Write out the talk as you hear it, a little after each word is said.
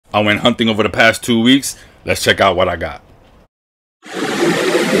I went hunting over the past 2 weeks. Let's check out what I got.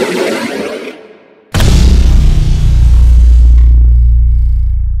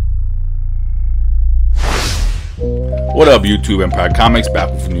 What up YouTube, Empire Comics, back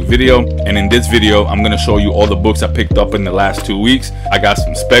with a new video. And in this video I'm going to show you all the books I picked up in the last 2 weeks. I got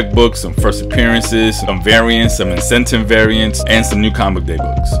some spec books, some first appearances, some variants, some incentive variants, and some new comic day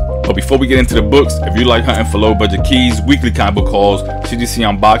books. But before we get into the books, if you like hunting for low budget keys, weekly comic book hauls, CGC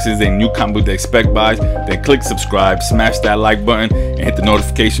unboxings, and new comic book day spec buys, then click subscribe, smash that like button, and hit the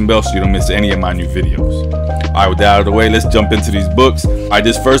notification bell so you don't miss any of my new videos. Alright, with that out of the way, let's jump into these books. Alright,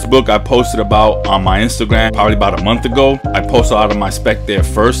 this first book I posted about on my Instagram probably about a month ago. I posted out of my spec there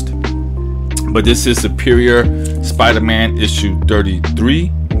first. But this is Superior Spider-Man issue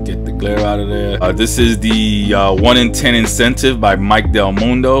 33. Get the glare out of there. This is the 1 in 10 incentive by Mike Del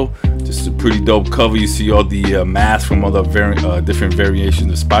Mundo. Just a pretty dope cover. You see all the masks from all the different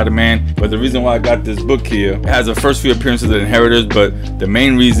variations of Spider-Man. But the reason why I got this book here, it has the first few appearances of the Inheritors, but the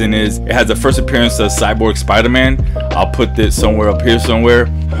main reason is it has the first appearance of Cyborg Spider-Man. I'll put this somewhere up here somewhere.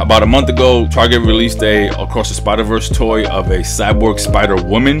 About a month ago, Target released a Across the Spider-Verse toy of a Cyborg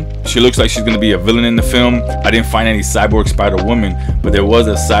Spider-Woman. She looks like she's going to be a villain in the film. I didn't find any Cyborg Spider-Woman, but there was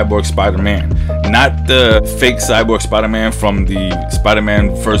a Cyborg Spider-Man. Not the fake Cyborg Spider-Man from the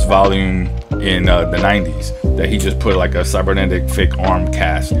Spider-Man first volume in the 90s that he just put like a cybernetic fake arm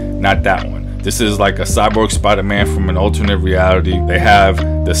cast. Not that one. This is like a Cyborg Spider-Man from an alternate reality. They have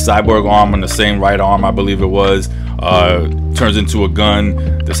the cyborg arm on the same right arm, I believe it was. Turns into a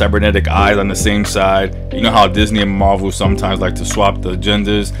gun. The cybernetic eyes on the same side. You know how Disney and Marvel sometimes like to swap the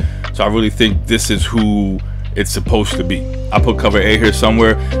genders. So I really think this is who it's supposed to be. I put cover A here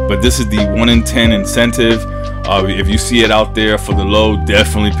somewhere, but this is the 1 in 10 incentive. If you see it out there for the low,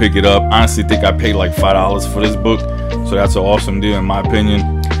 definitely pick it up. Honestly, think I paid like $5 for this book, so that's an awesome deal in my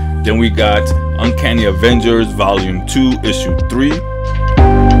opinion. Then we got Uncanny Avengers Volume 2 Issue 3.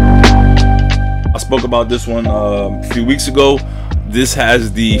 I spoke about this one a few weeks ago. This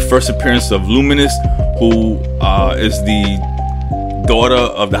has the first appearance of Luminous, who is the daughter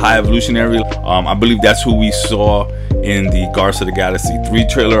of the High Evolutionary. I believe that's who we saw in the Guardians of the Galaxy 3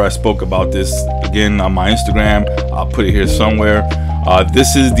 trailer. I spoke about this again on my Instagram. I'll put it here somewhere.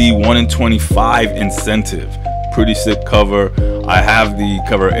 This is the 1 in 25 incentive. Pretty sick cover. I have the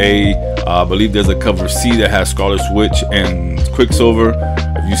cover A. I believe there's a cover C that has Scarlet Witch and Quicksilver.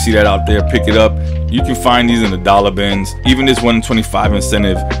 If you see that out there, pick it up. You can find these in the dollar bins. Even this 1 in 25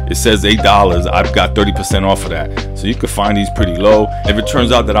 incentive, it says $8. I've got 30% off of that. So you can find these pretty low. If it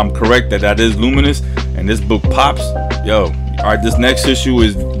turns out that I'm correct, that is Luminous, and this book pops, yo. Alright, this next issue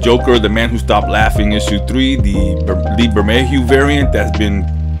is Joker, the Man Who Stopped Laughing, issue 3, the Lee Bermejo variant that's been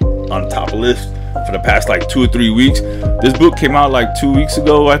on top of the list for the past like 2 or 3 weeks. This book came out like 2 weeks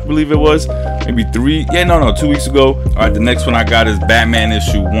ago, I believe it was. Maybe 3. Yeah, no, 2 weeks ago. Alright, the next one I got is Batman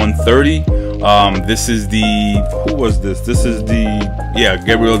issue 130. This is the, who was this? This is the, yeah,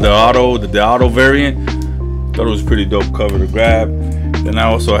 Gabriel Deodato, the Deodato variant. Thought it was a pretty dope cover to grab. Then I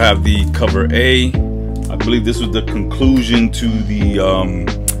also have the cover A. I believe this was the conclusion to the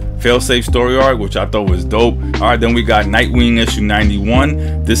Failsafe story arc, which I thought was dope. Alright, then we got Nightwing issue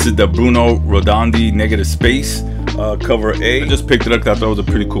 91. This is the Bruno Rodondi Negative Space cover A. I just picked it up because I thought it was a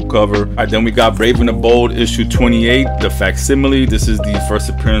pretty cool cover. Alright, then we got Brave and the Bold issue 28, the facsimile. This is the first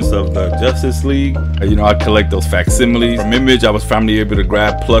appearance of the Justice League. You know, I collect those facsimiles. From Image, I was finally able to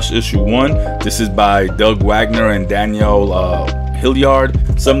grab Plush issue 1. This is by Doug Wagner and Danielle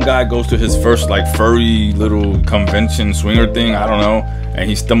Hilliard. Some guy goes to his first like furry little convention swinger thing, I don't know, and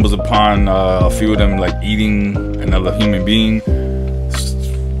he stumbles upon a few of them like eating another human being.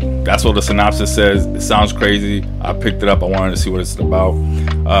 That's what the synopsis says. It sounds crazy. I picked it up. I wanted to see what it's about.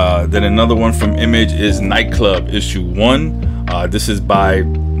 Then another one from Image is Nightclub issue 1. This is by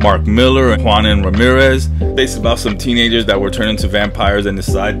Mark Miller and Juanan Ramirez. It's about some teenagers that were turned into vampires and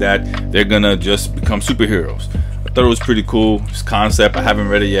decide that they're gonna just become superheroes. I thought it was pretty cool. This concept, I haven't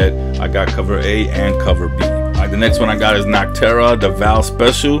read it yet. I got cover A and cover B. The next one I got is Nocterra, the Val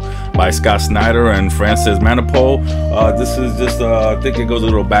special by Scott Snyder and Frances Manapul. This is just, I think it goes a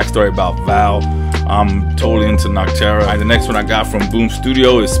little backstory about Val. I'm totally into Nocterra. The next one I got from Boom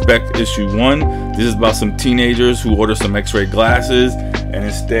Studio is Spec issue 1. This is about some teenagers who order some x-ray glasses and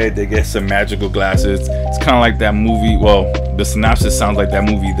instead they get some magical glasses. It's kind of like that movie, well, the synopsis sounds like that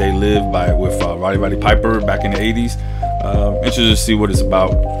movie They Live with Roddy Piper back in the 80s. Interested to see what it's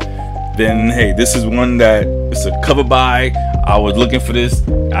about. Then hey, this is one that it's a cover buy. I was looking for this.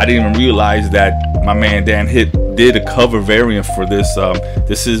 I didn't even realize that my man Dan Hitt did a cover variant for this.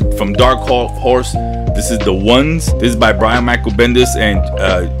 This is from Dark Horse This is The Ones. This is by Brian Michael Bendis and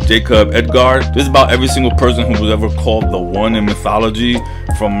Jacob Edgar. This is about every single person who was ever called the One in mythology,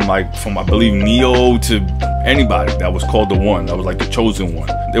 from I believe Neo to anybody that was called the One. That was like the chosen one.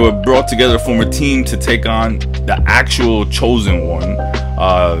 They were brought together to form a team to take on the actual chosen one.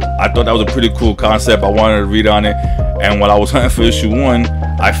 I thought that was a pretty cool concept. I wanted to read on it, and while I was hunting for issue 1,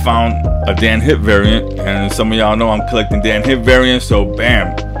 I found a Dan Hip variant, and some of y'all know I'm collecting Dan Hip variants, so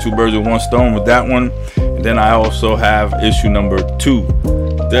bam, 2 birds with 1 stone with that one. And then I also have issue number 2.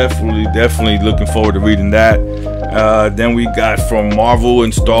 Definitely looking forward to reading that. Then we got from Marvel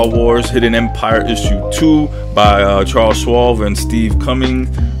and Star Wars, Hidden Empire issue 2 by Charles Schwab and Steve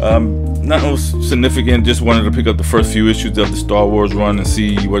Cummings. Nothing significant, just wanted to pick up the first few issues of the Star Wars run and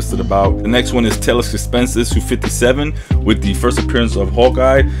see what's it about. The next one is Tale of Suspense issue 57 with the first appearance of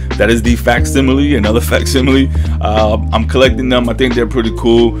Hawkeye. That is the facsimile, another facsimile. I'm collecting them. I think they're pretty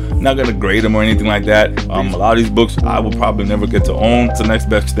cool. Not gonna grade them or anything like that. A lot of these books I will probably never get to own. It's the next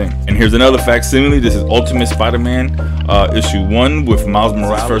best thing. And here's another facsimile. This is Ultimate Spider-Man issue 1 with Miles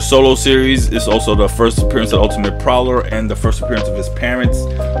Morales' first solo series. It's also the first appearance of Ultimate Prowler and the first appearance of his parents.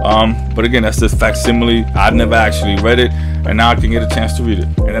 But again, that's just facsimile. I've never actually read it, and now I can get a chance to read it.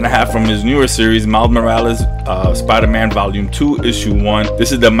 And then I have from his newer series, Miles Morales, Spider-Man Volume 2, Issue 1.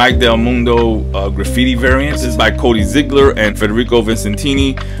 This is the Mike Del Mundo graffiti variant. This is by Cody Ziegler and Federico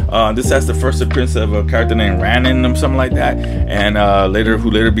Vincentini. This has the first appearance of a character named Ranon or something like that, and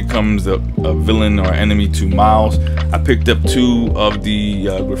who later becomes a villain or enemy to Miles. I picked up 2 of the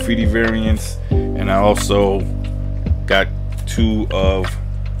graffiti variants, and I also got 2 of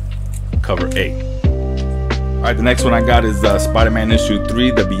cover 8. Alright, the next one I got is Spider-Man issue 3,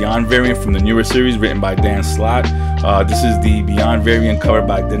 the Beyond variant from the newer series, written by Dan Slott. This is the Beyond variant covered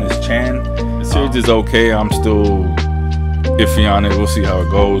by Dennis Chan. The series is okay. I'm still iffy on it. We'll see how it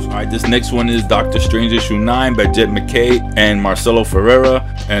goes. Alright, this next one is Doctor Strange issue 9 by Jet McKay and Marcelo Ferreira.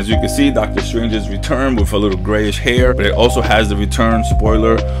 And as you can see, Doctor Strange is returned with a little grayish hair, but it also has the return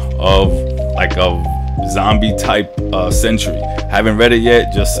spoiler of like a zombie type Sentry. Haven't read it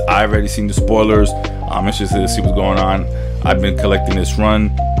yet, just I already seen the spoilers. I'm interested to see what's going on. I've been collecting this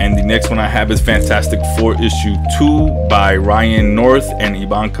run. And the next one I have is Fantastic Four issue 2 by Ryan North and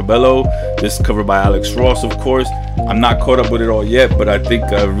Iban Cabello. This is covered by Alex Ross, of course. I'm not caught up with it all yet, but I think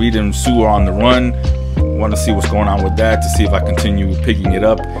Reed and Sue are on the run. Want to see what's going on with that to see if I continue picking it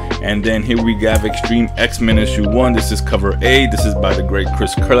up. And then here we have Extreme X-Men issue 1. This is cover A. This is by the great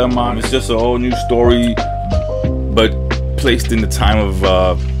Chris Claremont. It's just a whole new story, but placed in the time of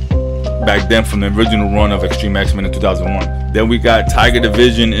back then from the original run of Extreme X-Men in 2001. Then we got Tiger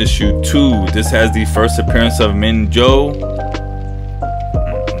Division issue 2. This has the first appearance of Min Jo.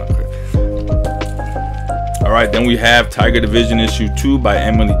 Alright, then we have Tiger Division issue 2 by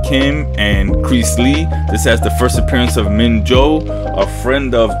Emily Kim and Chris Lee. This has the first appearance of Min Jo, a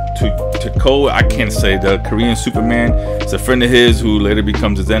friend of Tuko, I can't say, the Korean Superman. It's a friend of his who later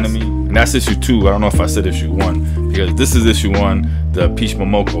becomes his enemy. And that's issue 2. I don't know if I said issue 1, because this is issue 1, the Peach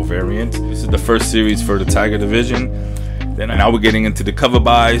Momoko variant. This is the first series for the Tiger Division. Then now we're getting into the cover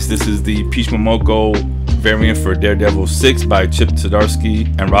buys. This is the Peach Momoko variant for Daredevil 6 by Chip Zdarsky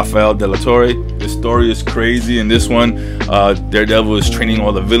and Rafael De La Torre. This story is crazy. In this one, Daredevil is training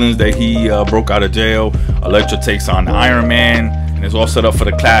all the villains that he broke out of jail. Elektra takes on Iron Man, and it's all set up for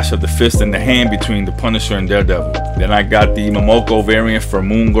the clash of the fist and the hand between the Punisher and Daredevil. Then I got the Momoko variant for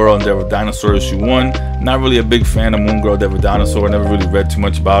Moon Girl and Devil Dinosaur issue 1. Not really a big fan of Moon Girl, Devil Dinosaur. Never really read too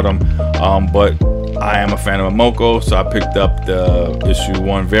much about them, but I am a fan of Momoko, so I picked up the issue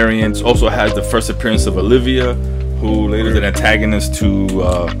 1 variants. Also has the first appearance of Olivia, who later is an antagonist to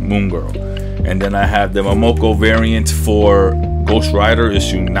Moon Girl. And then I have the Momoko variant for Ghost Rider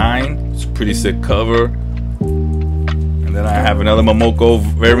issue 9. It's a pretty sick cover. And then I have another Momoko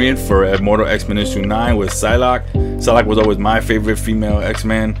variant for Immortal X-Men issue 9 with Psylocke. Psylocke was always my favorite female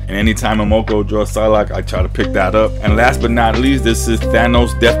X-Men, and anytime Momoko draws Psylocke, I try to pick that up. And last but not least, this is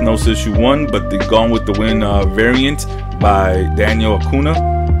Thanos Death Note issue 1, but the Gone with the Wind variant by Daniel Acuna.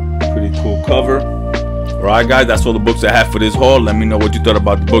 Pretty cool cover. Alright guys, that's all the books I have for this haul. Let me know what you thought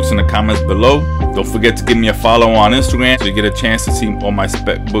about the books in the comments below. Don't forget to give me a follow on Instagram so you get a chance to see all my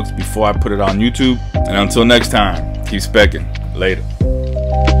spec books before I put it on YouTube. And until next time, keep specking. Later.